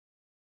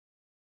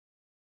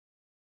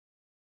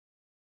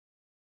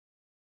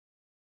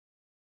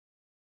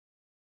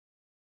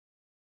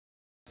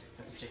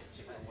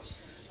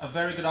A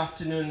very good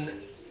afternoon,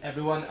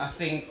 everyone. I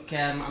think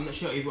I'm not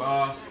sure if you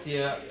are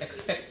still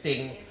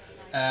expecting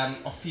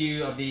a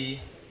few of the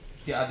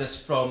others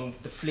from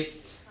the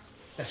flipped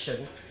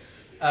session,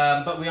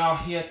 but we are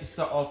here to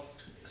sort of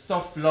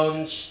soft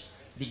launch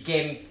the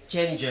Game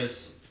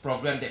Changers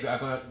program that we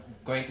are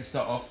going to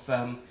sort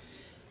of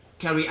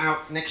carry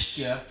out next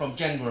year from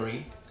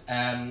January.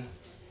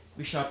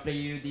 We shall play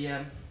you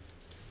the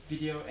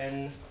video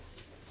and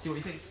see what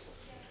you think.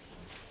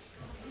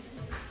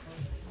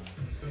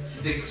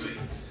 6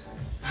 weeks,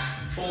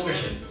 4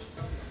 missions,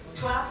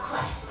 12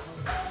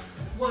 quests,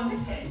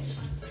 1 pitch,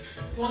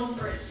 1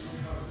 threat.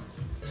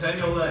 turn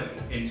your learning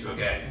into a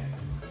game.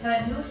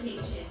 Turn your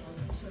teaching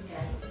into a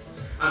game.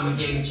 I'm a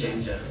game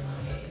changer.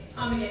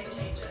 I'm a game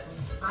changer.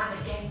 I'm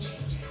a game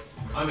changer.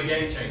 I'm a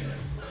game changer.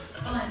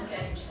 I'm a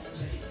game changer.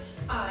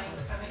 I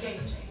am a game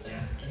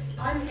changer.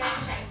 I'm a game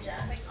changer.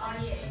 Are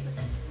you?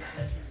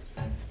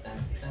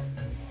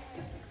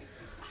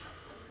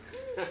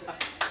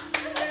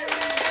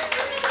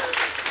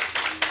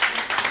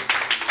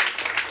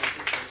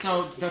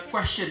 So the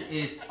question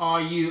is, are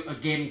you a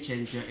game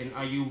changer, and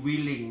are you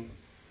willing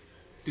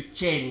to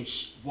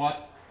change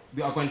what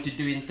we are going to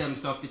do in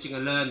terms of teaching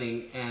and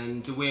learning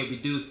and the way we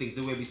do things,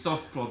 the way we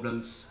solve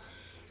problems?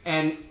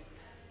 And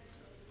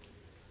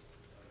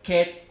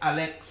Kate,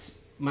 Alex,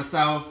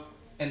 myself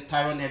and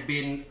Tyrone have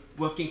been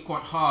working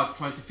quite hard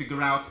trying to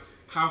figure out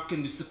how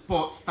can we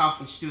support staff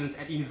and students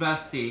at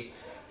university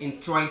in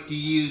trying to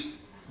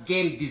use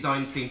game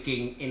design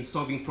thinking in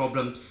solving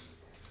problems.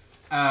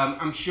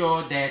 I'm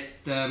sure that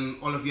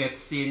all of you have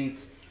seen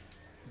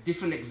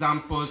different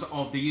examples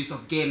of the use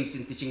of games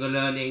in teaching and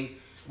learning.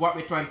 What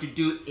we're trying to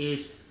do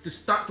is to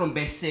start from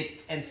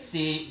basic and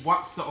see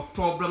what sort of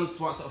problems,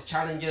 what sort of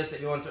challenges that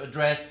we want to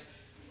address,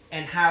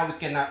 and how we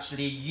can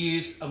actually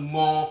use a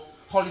more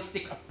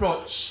holistic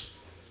approach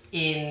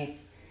in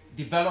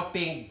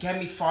developing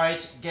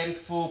gamified,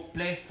 gameful,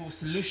 playful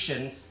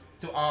solutions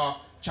to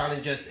our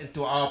challenges and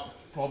to our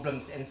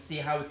problems, and see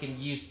how we can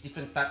use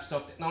different types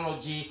of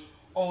technology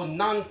or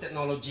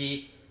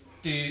non-technology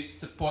to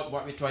support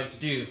what we're trying to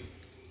do.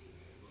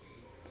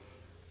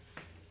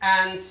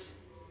 And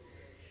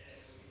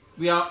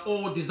we are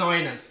all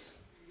designers.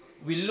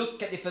 We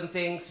look at different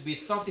things, we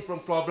solve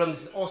different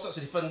problems in all sorts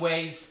of different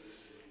ways.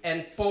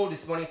 And Paul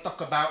this morning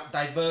talked about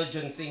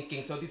divergent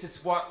thinking. So this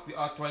is what we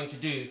are trying to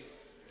do.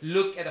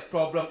 Look at a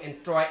problem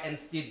and try and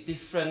see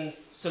different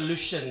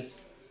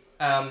solutions.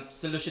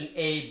 Solution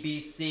A,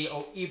 B, C,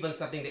 or even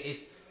something that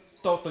is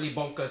totally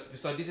bonkers.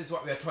 So this is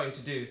what we are trying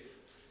to do.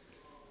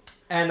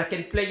 And I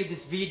can play you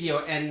this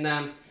video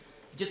and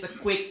just a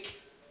quick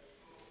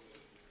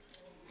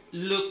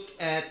look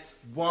at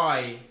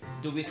why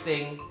do we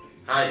think...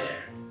 Hi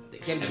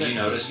there. Have you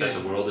noticed that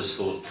the world is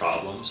full of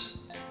problems?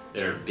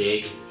 There are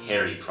big,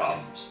 hairy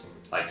problems,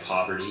 like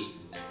poverty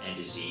and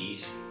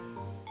disease,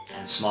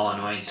 and small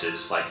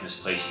annoyances like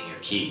misplacing your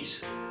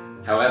keys.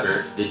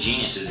 However, the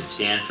geniuses at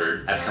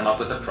Stanford have come up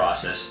with a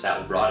process that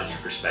will broaden your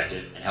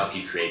perspective and help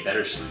you create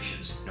better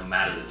solutions, no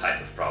matter the type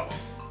of problem.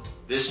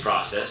 This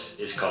process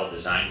is called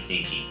design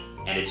thinking,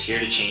 and it's here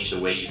to change the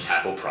way you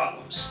tackle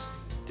problems.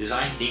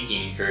 Design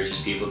thinking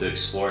encourages people to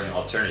explore new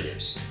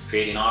alternatives,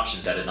 creating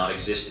options that had not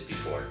existed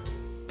before.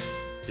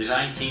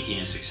 Design thinking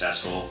is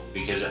successful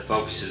because it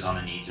focuses on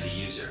the needs of the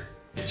user.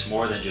 It's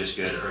more than just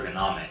good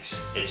ergonomics,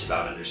 it's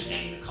about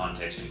understanding the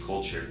context and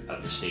culture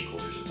of the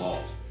stakeholders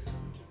involved.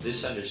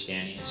 This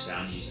understanding is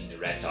found using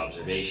direct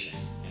observation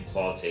and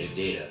qualitative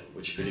data,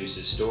 which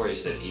produces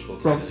stories that people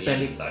can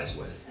really empathize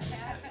with.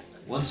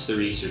 Once the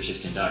research is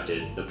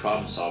conducted, the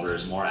problem solver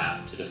is more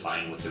apt to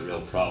define what the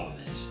real problem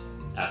is.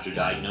 After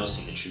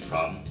diagnosing the true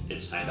problem,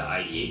 it's time to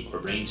ideate or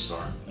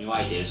brainstorm new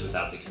ideas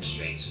without the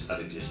constraints of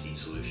existing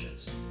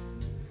solutions.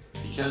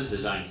 Because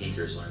design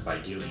thinkers learn by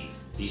doing,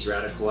 these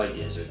radical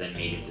ideas are then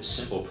made into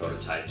simple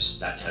prototypes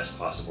that test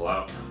possible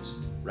outcomes.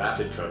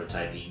 Rapid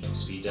prototyping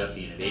speeds up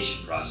the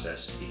innovation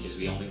process because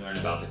we only learn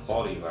about the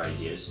quality of our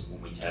ideas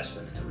when we test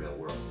them in the real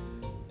world.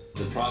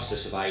 The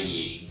process of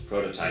ideating,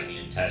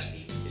 prototyping, and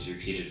testing is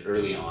repeated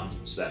early on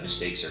so that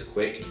mistakes are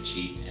quick,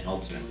 cheap, and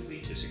ultimately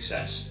lead to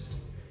success.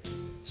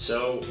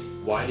 So,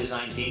 why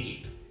design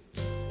thinking?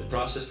 The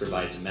process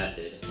provides a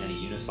method and a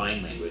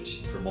unifying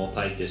language for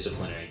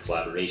multidisciplinary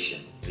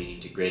collaboration, leading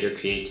to greater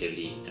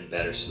creativity and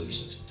better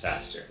solutions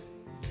faster.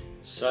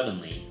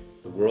 Suddenly,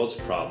 the world's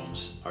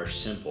problems are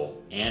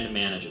simple and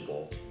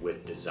manageable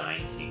with design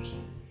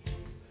thinking.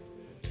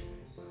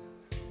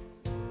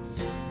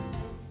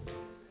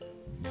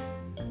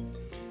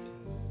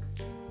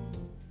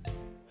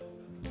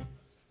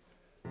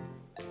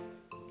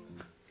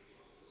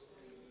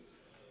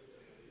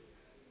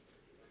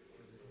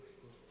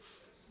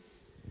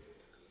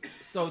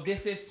 So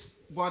this is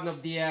one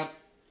of the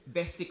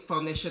basic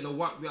foundation of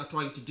what we are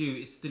trying to do,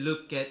 is to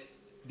look at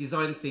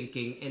design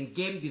thinking, and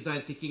game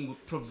design thinking will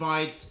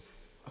provide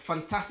a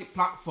fantastic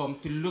platform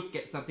to look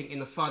at something in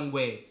a fun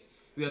way.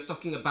 We are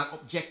talking about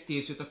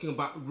objectives, we're talking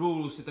about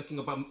rules, we're talking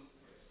about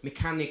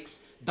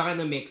mechanics,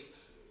 dynamics,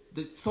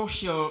 the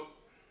social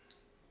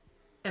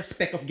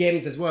aspect of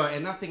games as well,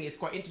 and I think it's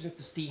quite interesting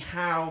to see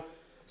how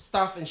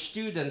staff and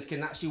students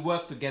can actually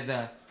work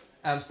together,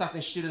 staff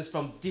and students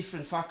from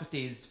different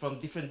faculties, from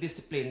different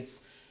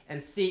disciplines,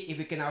 and see if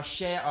we can now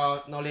share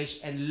our knowledge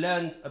and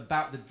learn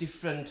about the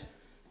different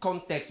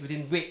contexts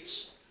within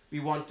which we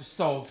want to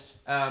solve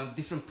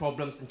different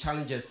problems and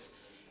challenges.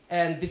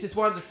 And this is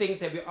one of the things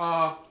that we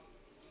are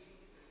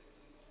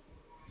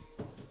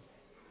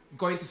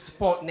going to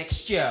support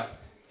next year.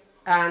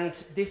 And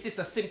this is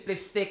a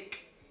simplistic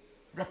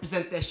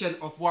representation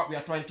of what we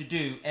are trying to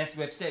do. As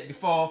we have said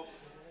before,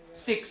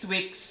 6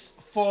 weeks,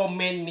 4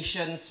 main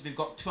missions, we've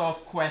got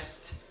 12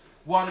 quests,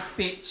 1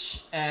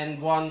 pitch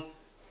and 1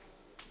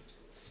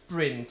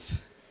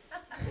 sprint.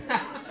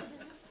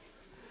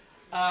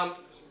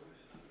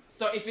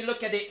 So if you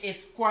look at it,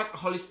 it's quite a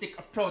holistic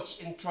approach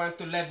in trying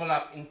to level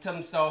up in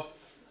terms of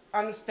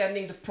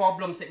understanding the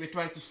problems that we're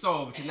trying to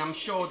solve. And I'm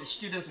sure the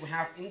students will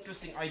have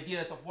interesting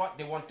ideas of what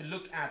they want to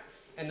look at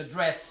and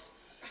address.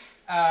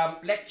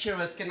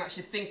 Lecturers can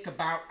actually think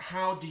about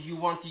how do you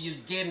want to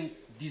use game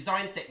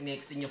design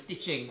techniques in your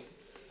teaching.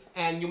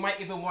 And you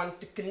might even want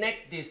to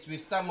connect this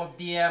with some of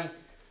the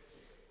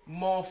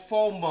more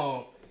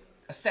formal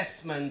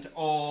assessment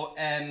or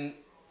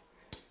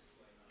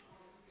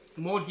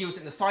modules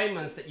and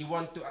assignments that you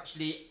want to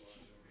actually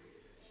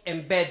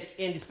embed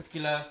in these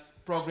particular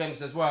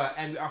programs as well.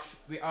 And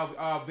we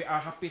are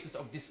happy to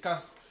sort of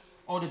discuss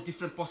all the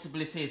different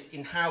possibilities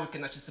in how we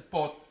can actually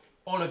support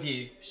all of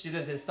you,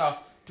 students and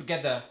staff,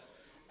 together.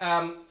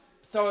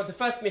 So the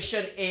first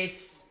mission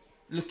is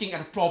looking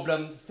at a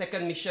problem. The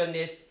second mission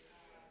is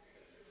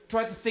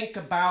try to think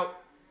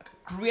about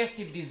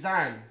creative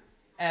design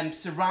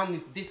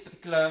surrounding this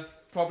particular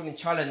problem and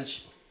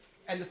challenge.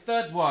 And the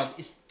third one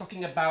is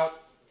talking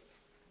about,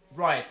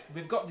 right,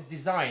 we've got this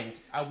designed.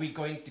 Are we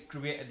going to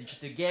create a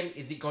digital game?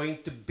 Is it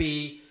going to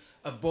be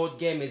a board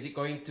game? Is it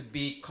going to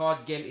be a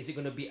card game? Is it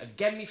going to be a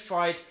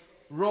gamified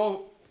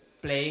role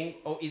playing?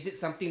 Or is it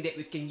something that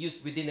we can use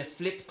within a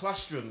flipped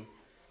classroom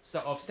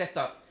sort of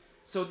setup?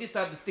 So these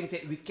are the things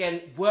that we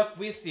can work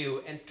with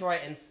you and try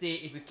and see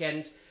if we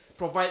can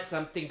provide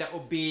something that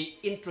will be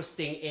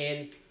interesting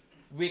in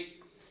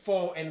week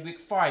 4 and week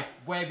 5,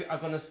 where we are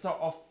going to sort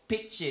of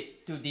pitch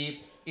it to the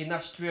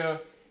industry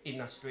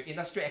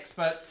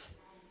experts,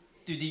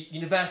 to the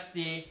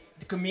university,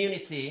 the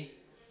community,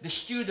 the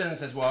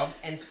students as well,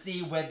 and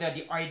see whether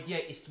the idea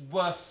is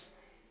worth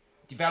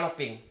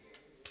developing.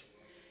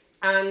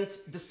 And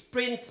the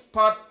sprint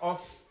part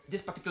of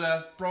this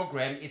particular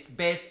program is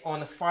based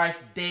on a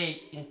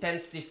 5-day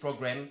intensive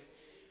program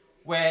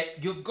where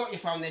you've got your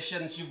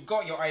foundations, you've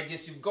got your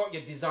ideas, you've got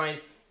your design.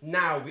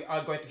 Now we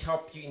are going to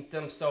help you in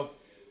terms of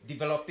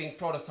developing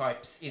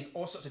prototypes in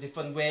all sorts of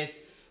different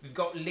ways. We've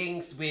got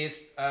links with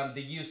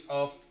the use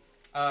of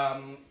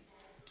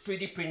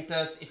 3D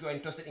printers. If you're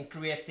interested in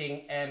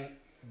creating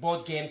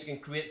board games, you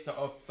can create sort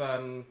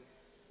of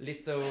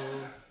little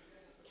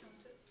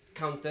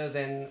counters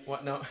and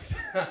whatnot.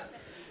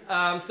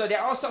 So there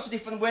are all sorts of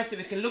different ways that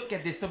we can look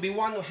at this. So we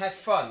want to have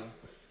fun.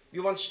 We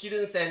want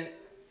students and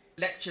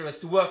lecturers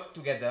to work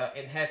together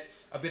and have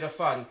a bit of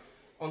fun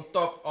on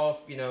top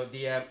of, you know,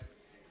 the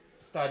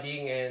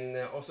studying and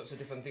all sorts of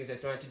different things they're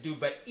trying to do.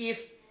 But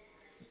if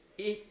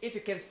you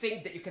can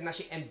think that you can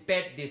actually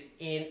embed this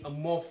in a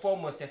more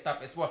formal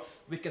setup as well,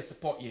 we can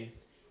support you.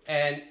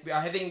 And we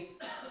are having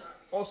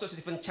all sorts of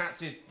different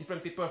chats with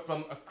different people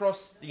from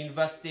across the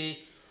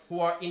university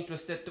who are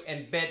interested to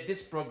embed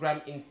this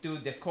program into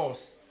their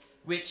course,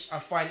 which I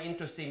find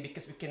interesting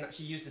because we can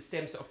actually use the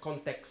same sort of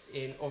context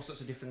in all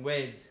sorts of different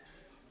ways.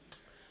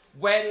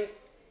 When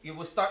you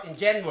will start in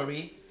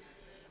January,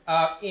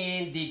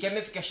 in the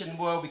gamification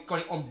world, we call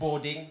it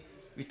onboarding.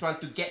 We're trying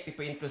to get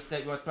people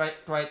interested. We're try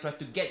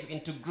to get you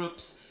into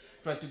groups,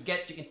 trying to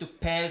get you into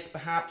pairs.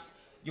 Perhaps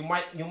you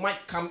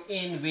might come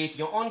in with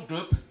your own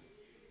group,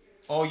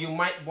 or you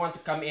might want to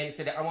come in and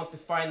say that I want to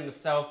find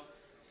myself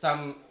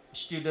some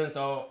students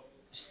or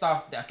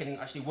staff that I can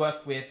actually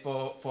work with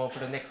for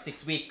the next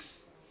 6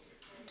 weeks.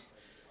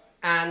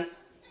 And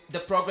the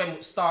program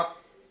would start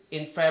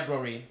in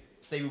February.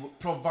 So we will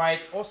provide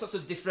all sorts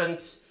of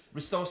different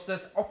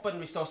resources, open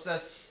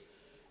resources,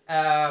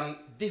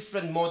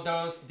 different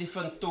models,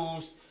 different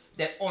tools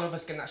that all of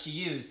us can actually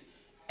use.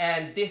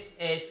 And this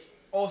is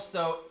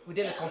also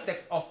within the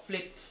context of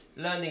flipped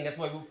learning as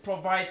well. We will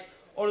provide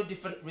all the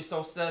different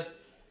resources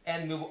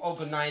and we will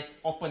organize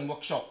open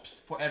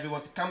workshops for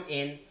everyone to come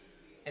in,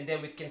 and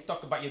then we can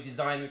talk about your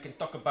design, we can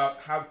talk about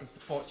how we can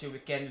support you, we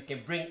can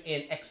bring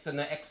in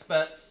external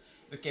experts,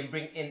 we can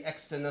bring in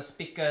external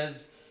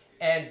speakers,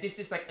 and this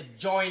is like a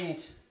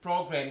joint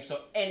program.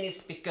 So any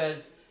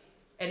speakers,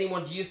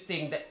 anyone do you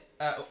think that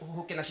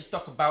who can actually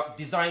talk about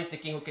design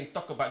thinking, who can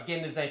talk about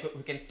game design,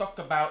 who can talk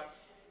about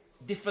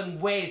different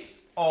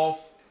ways of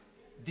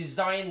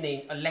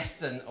designing a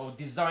lesson or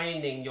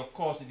designing your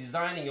course,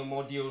 designing your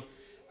module,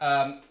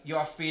 you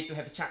are free to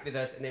have a chat with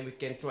us, and then we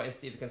can try and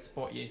see if we can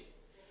support you.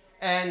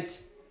 And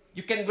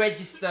you can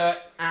register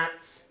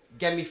at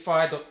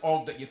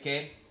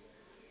gamify.org.uk.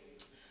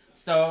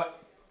 So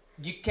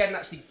you can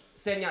actually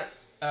send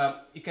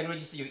you can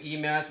register your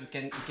emails, we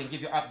can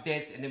give you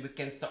updates, and then we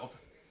can sort of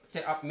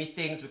set up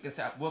meetings, we can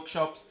set up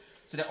workshops,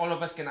 so that all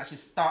of us can actually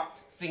start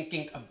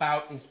thinking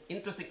about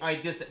interesting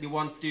ideas that we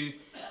want to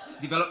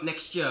develop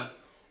next year.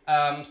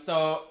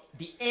 So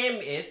the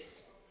aim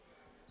is,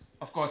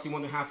 of course, you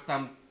want to have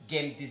some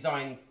game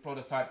design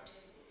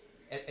prototypes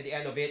at the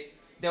end of it.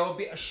 There will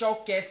be a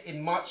showcase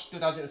in March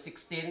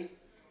 2016.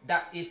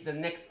 That is the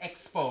next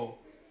expo.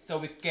 So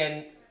we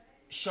can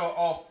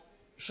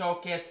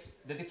showcase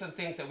the different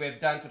things that we have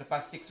done for the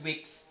past 6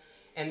 weeks,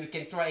 and we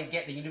can try and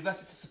get the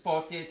university to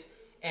support it.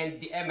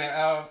 And the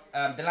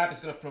MLL, the lab is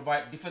going to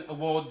provide different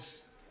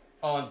awards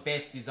on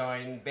best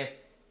design, best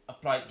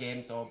applied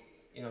games, or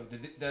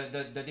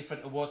the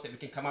different awards that we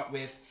can come up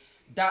with.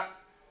 That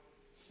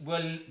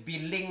will be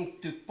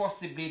linked to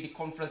possibly the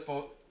conference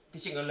for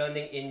teaching and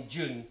learning in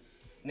June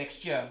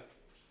next year.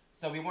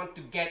 So we want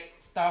to get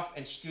staff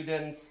and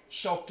students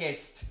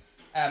showcased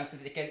so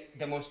that they can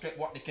demonstrate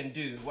what they can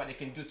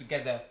do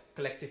together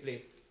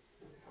collectively.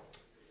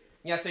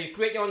 Yeah, so you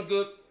create your own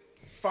group,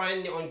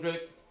 find your own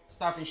group,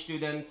 staff and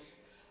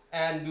students,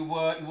 and we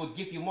will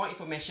give you more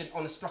information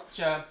on the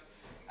structure,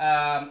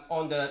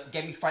 on the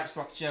gamified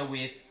structure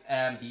with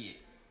the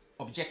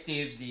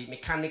objectives, the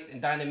mechanics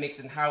and dynamics,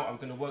 and how I'm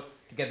going to work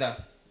together.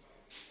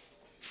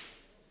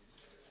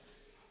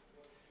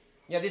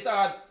 Yeah, these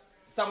are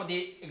some of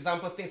the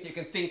example things you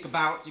can think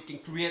about. You can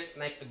create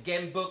like a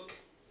game book.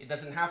 It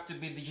doesn't have to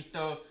be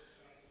digital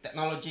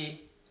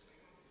technology.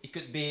 It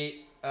could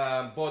be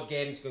board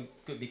games,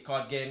 could be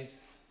card games.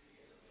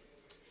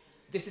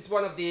 This is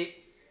one of the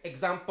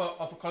example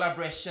of a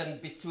collaboration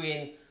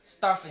between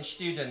staff and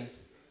student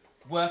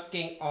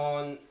working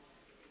on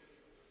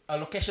a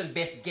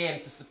location-based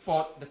game to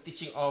support the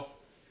teaching of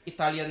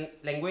Italian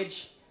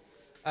language.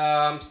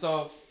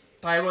 So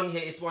Tyrone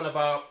here is one of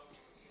our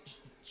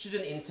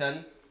student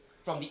intern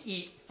from the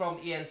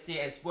ENC,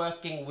 and is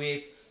working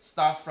with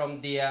staff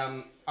from the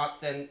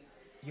arts and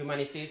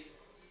humanities.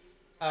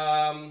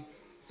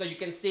 So you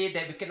can see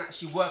that we can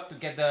actually work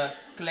together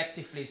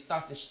collectively,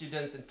 staff and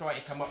students, and try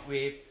and come up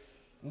with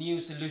new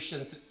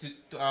solutions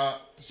to our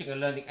teaching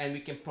and learning, and we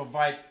can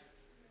provide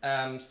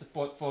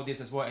support for this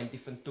as well, and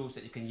different tools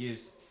that you can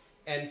use.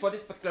 And for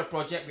this particular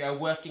project, we are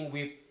working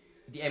with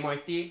the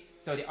MIT,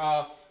 so they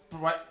are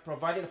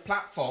providing a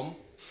platform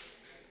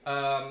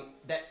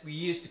that we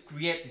use to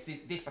create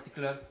this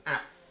particular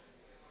app.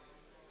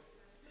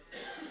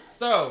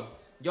 So,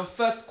 your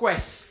first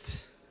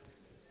quest.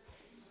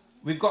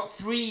 We've got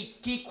 3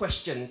 key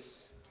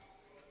questions.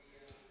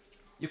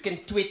 You can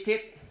tweet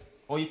it,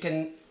 or you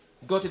can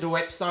go to the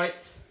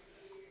website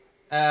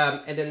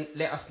and then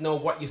let us know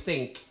what you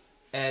think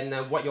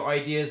and what your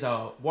ideas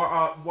are. What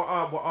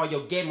are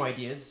your game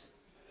ideas?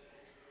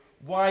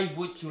 Why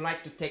would you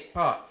like to take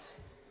part?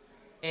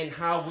 And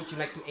how would you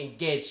like to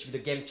engage with the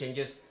Game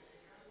Changers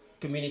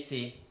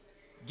community?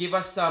 Give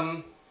us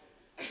some,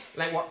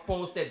 like what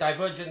Paul said,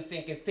 divergent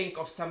thinking. Think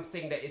of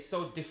something that is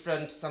so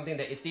different, something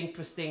that is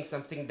interesting,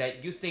 something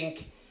that you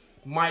think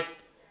might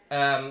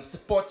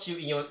support you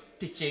in your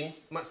teaching,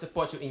 might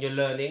support you in your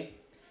learning,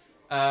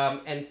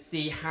 and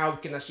see how we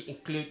can actually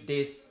include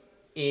this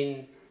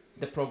in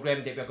the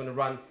program that we're going to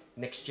run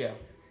next year.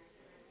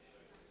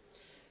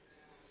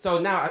 So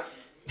now,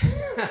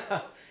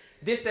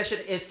 this session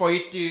is for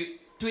you to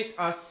tweet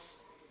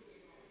us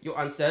your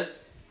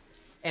answers,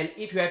 and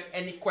if you have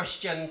any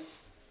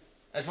questions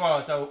as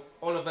well, so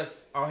all of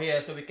us are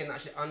here so we can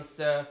actually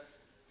answer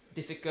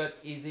difficult,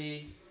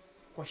 easy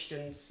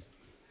questions.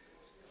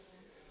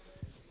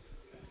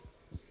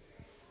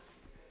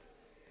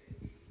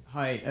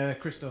 Hi,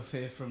 Christoph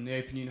here from the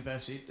Open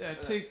University.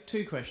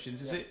 Two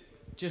questions. Is it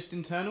just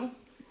internal?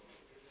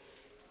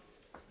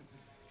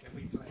 Can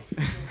we play?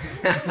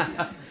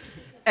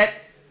 At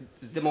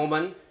the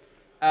moment,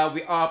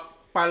 we are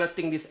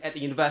piloting this at the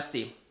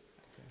university,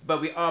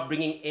 but we are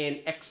bringing in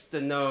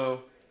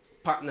external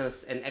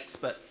partners and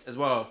experts as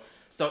well.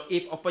 So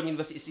if Open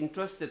University is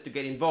interested to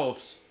get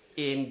involved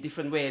in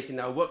different ways in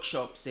our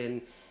workshops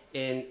and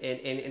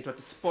try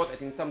to support I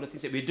think some of the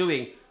things that we're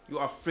doing, you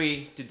are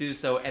free to do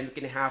so, and we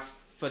can have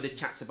further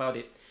chats about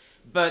it.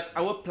 But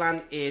our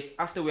plan is,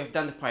 after we have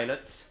done the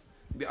pilots,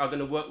 we are going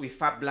to work with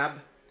Fab Lab,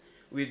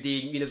 with the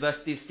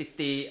University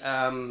City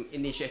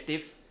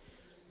initiative.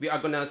 We are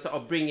going to sort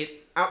of bring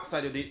it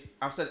outside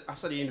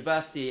the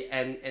university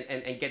and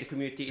get the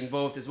community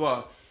involved as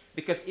well.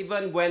 Because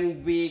even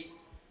when we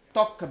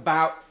talk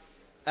about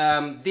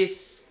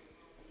this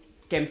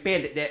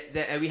campaign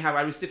that we have,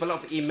 I receive a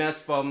lot of emails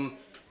from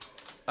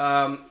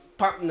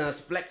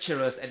partners,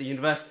 lecturers at the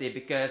university,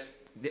 because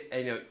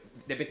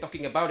they've been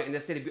talking about it, and they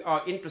said we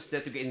are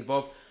interested to get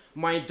involved.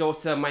 My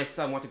daughter, my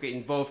son want to get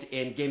involved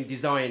in game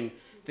design,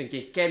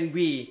 thinking, can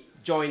we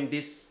join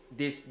this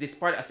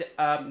part? I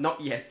said,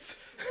 not yet.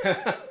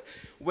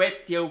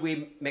 Wait till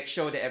we make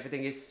sure that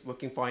everything is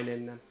working fine.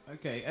 And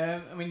okay,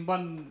 I mean,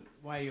 one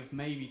way of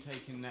maybe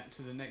taking that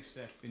to the next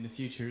step in the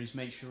future is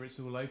make sure it's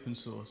all open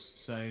source.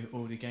 So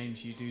all the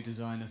games you do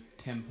design are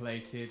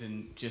templated,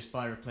 and just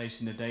by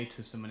replacing the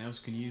data, someone else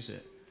can use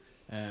it.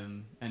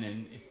 And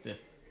then if the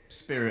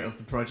spirit of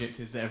the project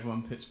is that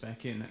everyone puts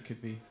back in. That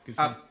could be good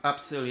fun.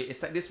 Absolutely.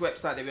 It's like this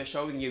website that we're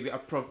showing you. We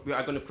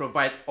are going to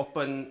provide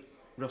open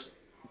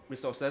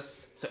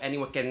resources so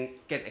anyone can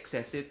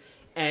access it.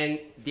 And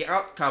the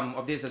outcome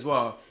of this as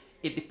well,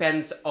 it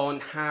depends on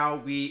how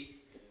we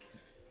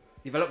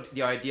develop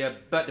the idea,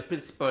 but the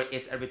principle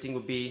is everything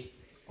will be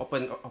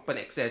open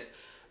access,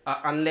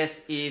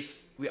 unless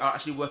if we are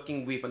actually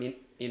working with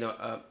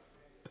a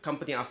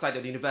company outside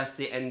of the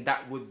university, and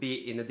that would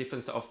be in a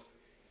different sort of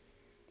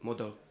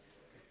model.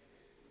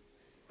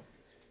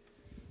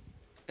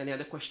 Any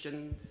other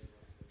questions?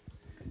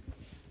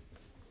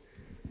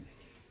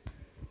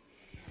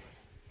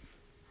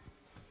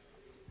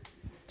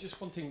 Just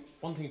one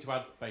thing to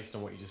add based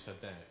on what you just said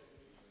there.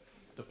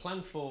 The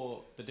plan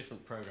for the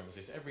different programs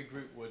is every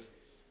group would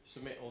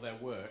submit all their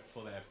work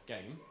for their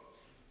game,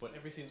 but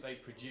everything they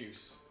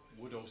produce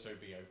would also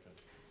be open.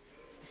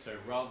 So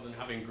rather than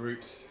having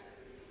groups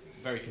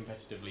very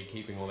competitively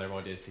keeping all their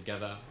ideas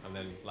together and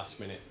then last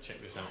minute,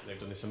 check this out, they've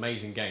done this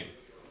amazing game.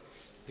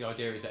 The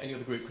idea is that any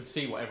other group could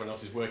see what everyone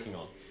else is working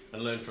on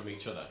and learn from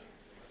each other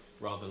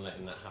rather than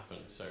letting that happen.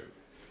 So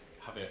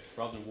have it,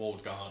 rather than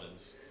walled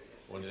gardens,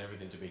 wanted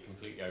everything to be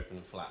completely open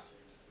and flat.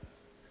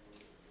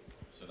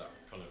 So that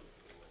kind of,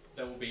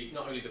 there will be,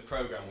 not only the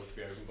program will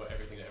be open, but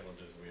everything that everyone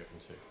does will be open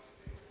too.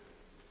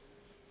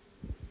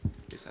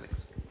 Yes,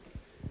 Alex.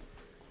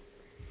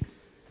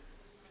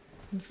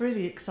 It's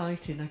really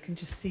exciting. I can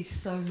just see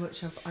so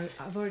much.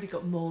 I've already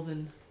got more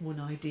than one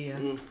idea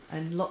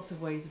and lots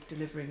of ways of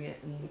delivering it.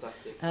 And,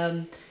 fantastic.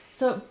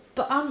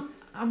 But am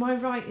I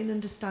right in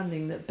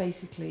understanding that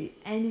basically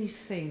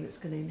anything that's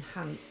going to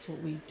enhance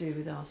what we do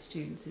with our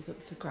students is up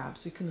for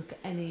grabs? We can look at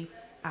any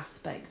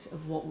aspect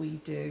of what we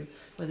do,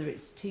 whether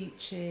it's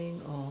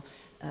teaching or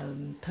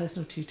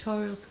personal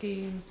tutorial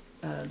schemes,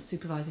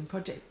 supervising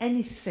projects,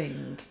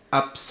 anything.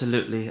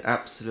 Absolutely,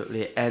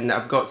 absolutely. And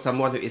I've got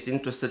someone who is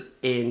interested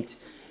in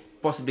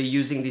possibly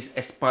using this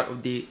as part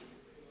of the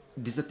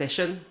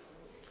dissertation.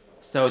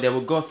 So they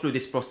will go through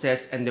this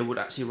process and they would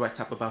actually write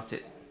up about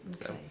it.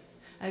 Okay.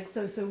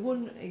 So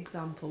one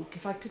example,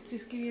 if I could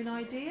just give you an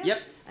idea,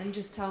 Yep. and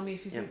just tell me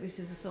if you think this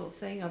is the sort of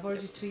thing. I've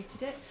already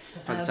tweeted it,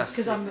 Fantastic.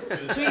 because I'm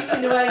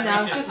tweeting away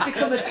now. I've just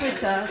become a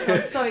Twitter, so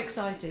I'm so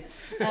excited.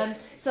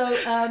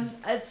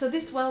 So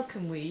this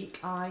Welcome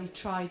Week, I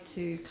tried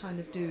to kind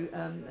of do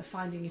a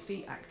Finding Your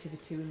Feet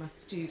activity with my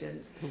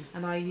students,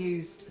 and I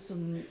used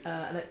some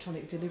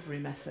electronic delivery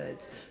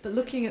methods. But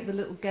looking at the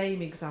little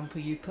game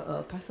example you put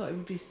up, I thought it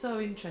would be so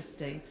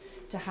interesting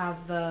to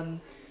have an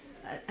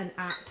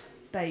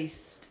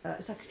app-based,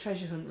 it's like a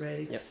treasure hunt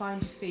really, to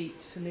find your feet,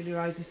 to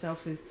familiarise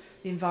yourself with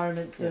the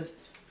environments of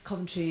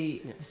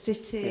Coventry, the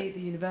city, the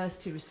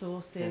university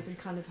resources, and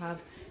kind of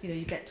have,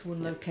 you get to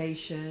one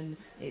location,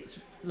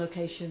 it's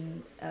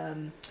location,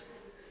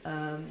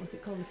 what's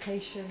it called,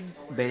 location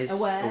based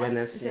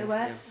awareness. Is it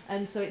aware? Yeah.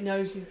 And so it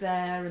knows you're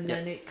there, and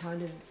then it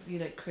kind of,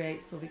 it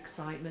creates sort of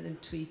excitement and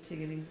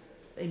tweeting, and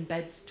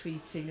embeds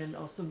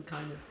tweeting or some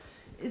kind of.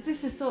 Is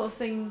this the sort of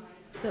thing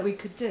that we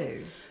could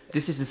do?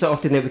 This is the sort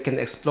of thing that we can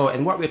explore,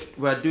 and what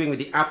we're doing with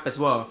the app as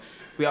well,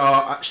 we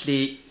are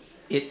actually,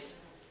 it's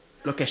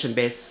location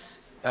based.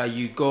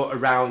 You go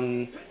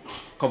around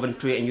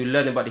Coventry and you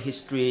learn about the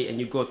history, and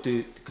you go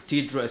to the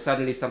cathedral and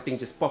suddenly something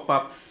just pop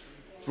up.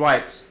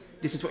 Right,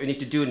 this is what you need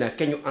to do now.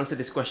 Can you answer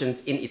these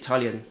questions in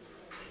Italian?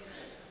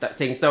 That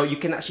thing. So you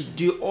can actually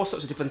do all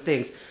sorts of different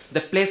things.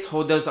 The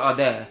placeholders are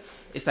there.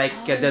 It's like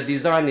the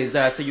design is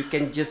there, so you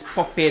can just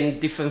pop in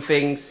different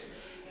things.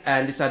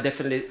 And these are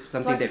definitely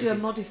something so I could that do a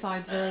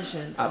modified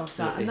version of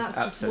that, and that's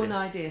just one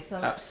idea.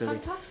 So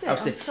fantastic! I'm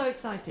so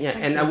excited. Yeah,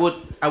 Thank and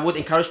you. I would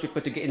encourage people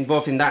to get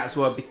involved in that as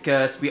well,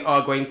 because we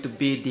are going to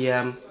be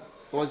the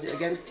what was it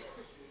again?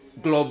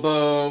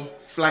 Global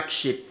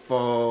flagship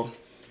for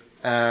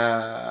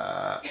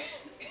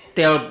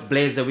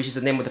Tailblazer, which is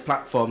the name of the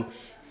platform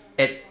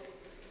at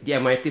the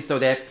MIT. So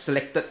they have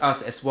selected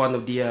us as one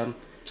of the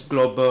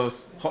global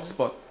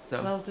hotspots.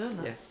 So well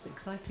done. That's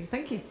exciting.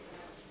 Thank you.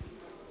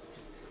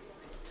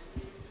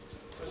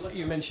 Like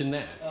you mentioned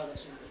there,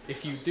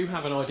 if you do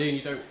have an idea and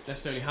you don't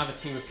necessarily have a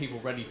team of people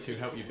ready to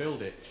help you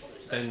build it,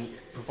 then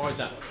provide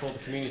that for the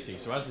community.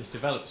 So as this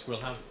develops,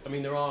 we'll have,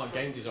 there are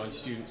game design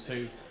students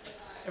who,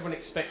 everyone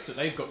expects that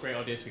they've got great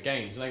ideas for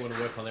games and they want to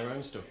work on their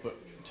own stuff, but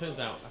it turns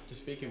out, after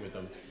speaking with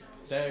them,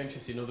 they're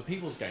interested in other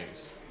people's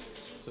games.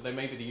 So they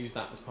maybe use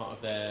that as part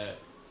of their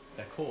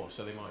course,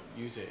 so they might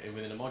use it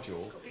within a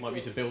module, might be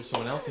to build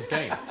someone else's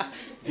game.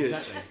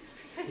 Exactly.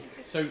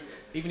 So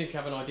even if you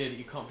have an idea that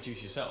you can't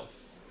produce yourself,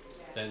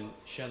 then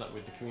share that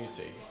with the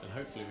community, and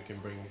hopefully we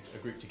can bring a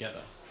group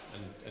together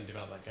and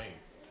develop that game.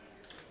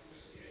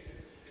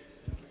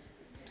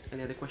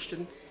 Any other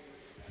questions?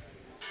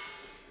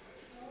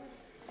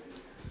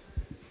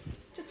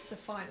 Just as a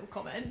final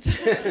comment,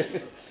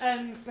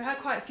 we had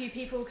quite a few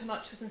people come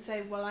up to us and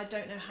say, well, I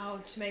don't know how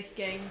to make a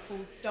game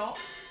full stop.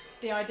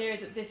 The idea is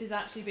that this is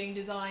actually being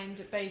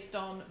designed based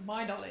on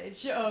my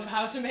knowledge of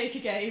how to make a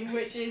game,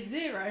 which is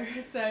zero.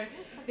 So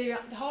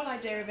the whole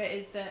idea of it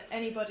is that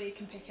anybody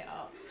can pick it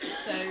up.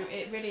 So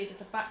it really is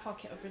just a back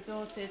pocket of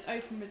resources,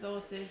 open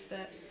resources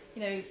that,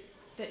 you know,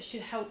 that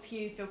should help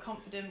you feel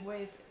confident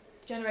with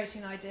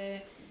generating an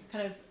idea,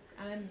 kind of,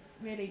 and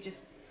really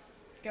just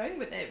going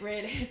with it,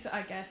 really,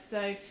 I guess. So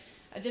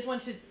I just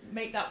wanted to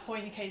make that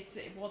point in case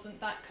it wasn't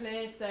that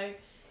clear. So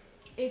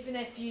even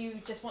if you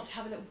just want to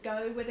have a little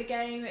go with a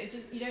game,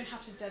 you don't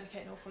have to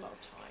dedicate an awful lot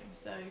of time.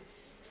 So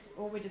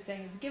all we're just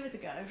saying is give us a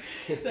go,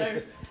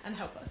 so, and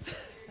help us.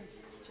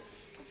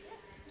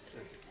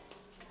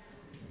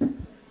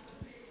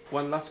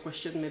 One last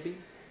question, maybe?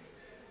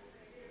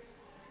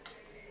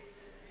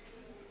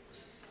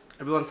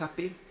 Everyone's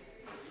happy?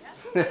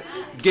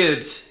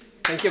 Good.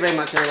 Thank you very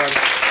much,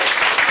 everyone.